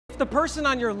the person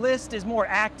on your list is more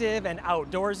active and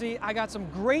outdoorsy, I got some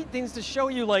great things to show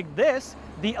you, like this,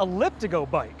 the Elliptigo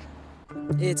bike.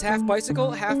 It's half bicycle,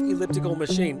 half elliptical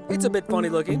machine. It's a bit funny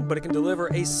looking, but it can deliver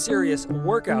a serious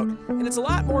workout. And it's a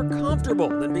lot more comfortable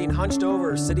than being hunched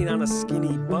over or sitting on a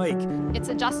skinny bike. It's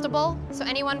adjustable, so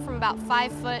anyone from about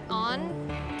 5 foot on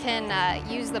can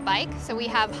use the bike. So we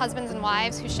have husbands and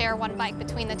wives who share one bike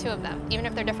between the two of them, even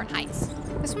if they're different heights.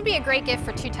 This would be a great gift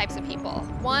for 2 types of people.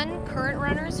 1, current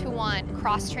runners who want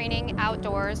cross-training,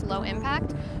 outdoors, low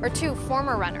impact. Or 2,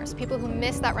 former runners, people who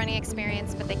miss that running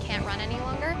experience but they can't run any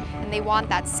longer, and they want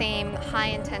that same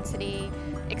high-intensity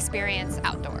experience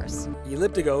outdoors.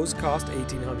 Elliptigos cost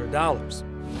 $1,800.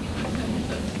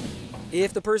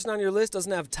 If the person on your list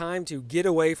doesn't have time to get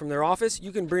away from their office,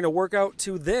 you can bring a workout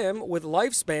to them with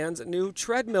Lifespan's new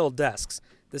treadmill desks.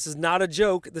 This is not a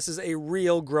joke, this is a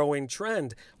real growing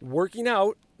trend. Working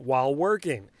out while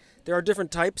working. There are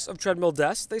different types of treadmill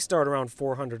desks. They start around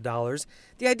 $400.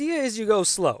 The idea is you go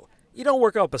slow. You don't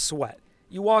work up a sweat.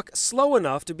 You walk slow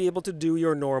enough to be able to do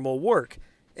your normal work.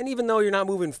 And even though you're not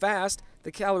moving fast,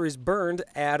 the calories burned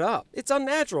add up. It's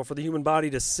unnatural for the human body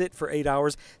to sit for 8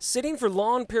 hours. Sitting for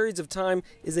long periods of time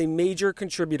is a major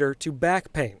contributor to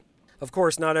back pain. Of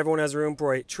course, not everyone has room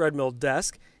for a treadmill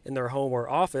desk in their home or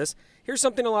office. Here's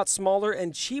something a lot smaller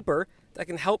and cheaper that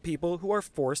can help people who are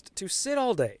forced to sit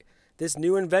all day. This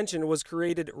new invention was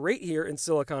created right here in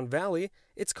Silicon Valley.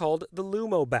 It's called the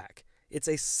LumoBack. It's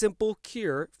a simple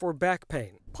cure for back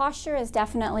pain. Posture is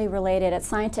definitely related. It's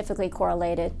scientifically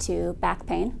correlated to back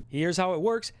pain. Here's how it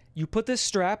works. You put this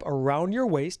strap around your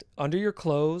waist, under your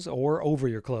clothes or over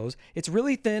your clothes. It's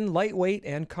really thin, lightweight,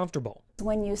 and comfortable.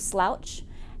 When you slouch,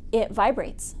 it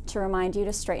vibrates to remind you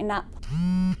to straighten up.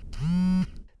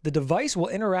 The device will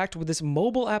interact with this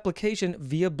mobile application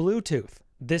via Bluetooth.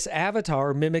 This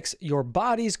avatar mimics your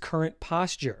body's current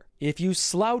posture. If you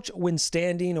slouch when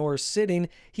standing or sitting,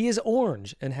 he is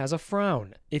orange and has a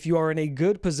frown. If you are in a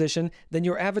good position, then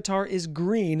your avatar is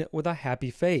green with a happy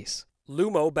face.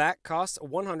 LumoBack costs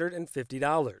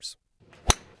 $150.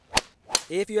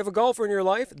 If you have a golfer in your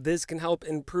life, this can help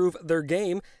improve their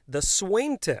game. The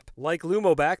Swing Tip. Like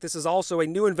LumoBack, this is also a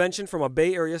new invention from a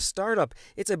Bay Area startup.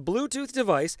 It's a Bluetooth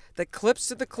device that clips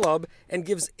to the club and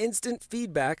gives instant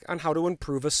feedback on how to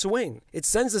improve a swing. It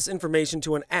sends this information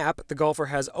to an app the golfer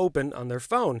has open on their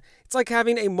phone. It's like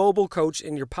having a mobile coach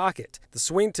in your pocket. The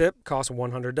Swing Tip costs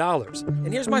 $100.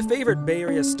 And here's my favorite Bay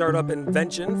Area startup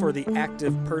invention for the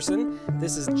active person.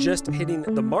 This is just hitting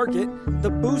the market, the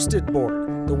Boosted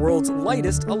Board, the world's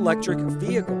lightest electric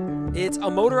vehicle. It's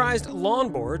a motorized lawn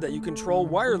board that you control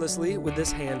wirelessly with this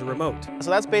hand remote. So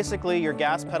that's basically your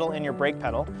gas pedal and your brake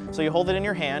pedal. So you hold it in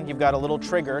your hand, you've got a little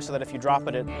trigger so that if you drop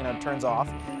it, it turns off,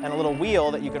 and a little wheel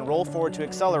that you can roll forward to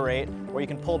accelerate, or you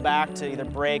can pull back to either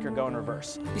brake or go in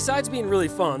reverse. Besides being really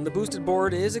fun, the Boosted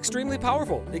Board is extremely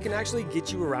powerful. It can actually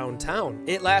get you around town.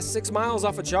 It lasts 6 miles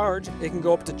off a charge, it can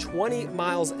go up to 20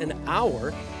 miles an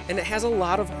hour, and it has a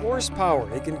lot of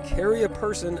horsepower. It can carry a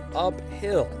person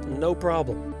uphill, no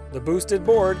problem. The Boosted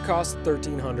Board costs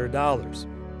 $1,300.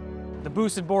 The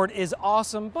Boosted Board is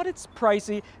awesome, but it's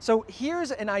pricey. So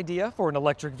here's an idea for an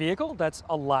electric vehicle that's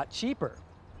a lot cheaper.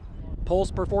 Pulse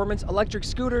Performance electric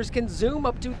scooters can zoom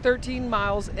up to 13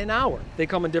 miles an hour. They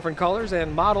come in different colors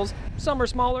and models. Some are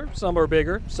smaller, some are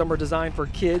bigger, some are designed for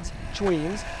kids,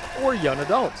 tweens, or young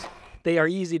adults. They are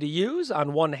easy to use.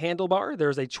 On one handlebar,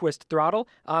 there's a twist throttle.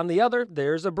 On the other,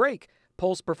 there's a brake.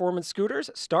 Pulse Performance scooters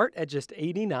start at just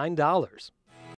 $89.